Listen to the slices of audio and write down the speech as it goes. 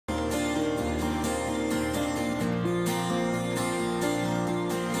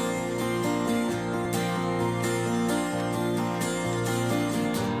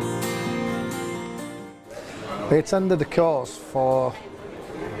I attended the course for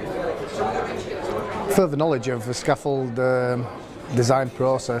further knowledge of the scaffold design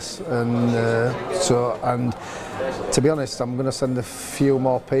process, and to be honest, I'm going to send a few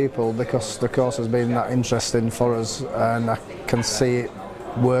more people because the course has been that interesting for us, and I can see it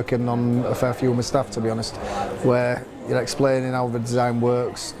working on a fair few of my staff, to be honest, where you're explaining how the design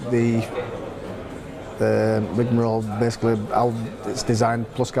works, the rigmarole, basically how it's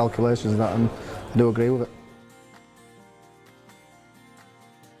designed plus calculations and that, and I do agree with it.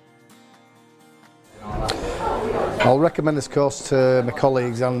 I'll recommend this course to my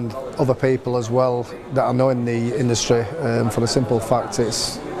colleagues and other people as well that I know in the industry, for the simple fact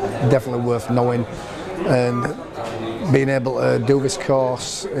it's definitely worth knowing, and being able to do this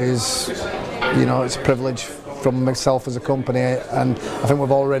course is, you know, it's a privilege from myself as a company, and I think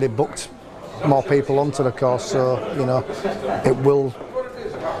we've already booked more people onto the course, so you know it will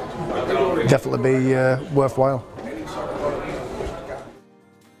definitely be worthwhile.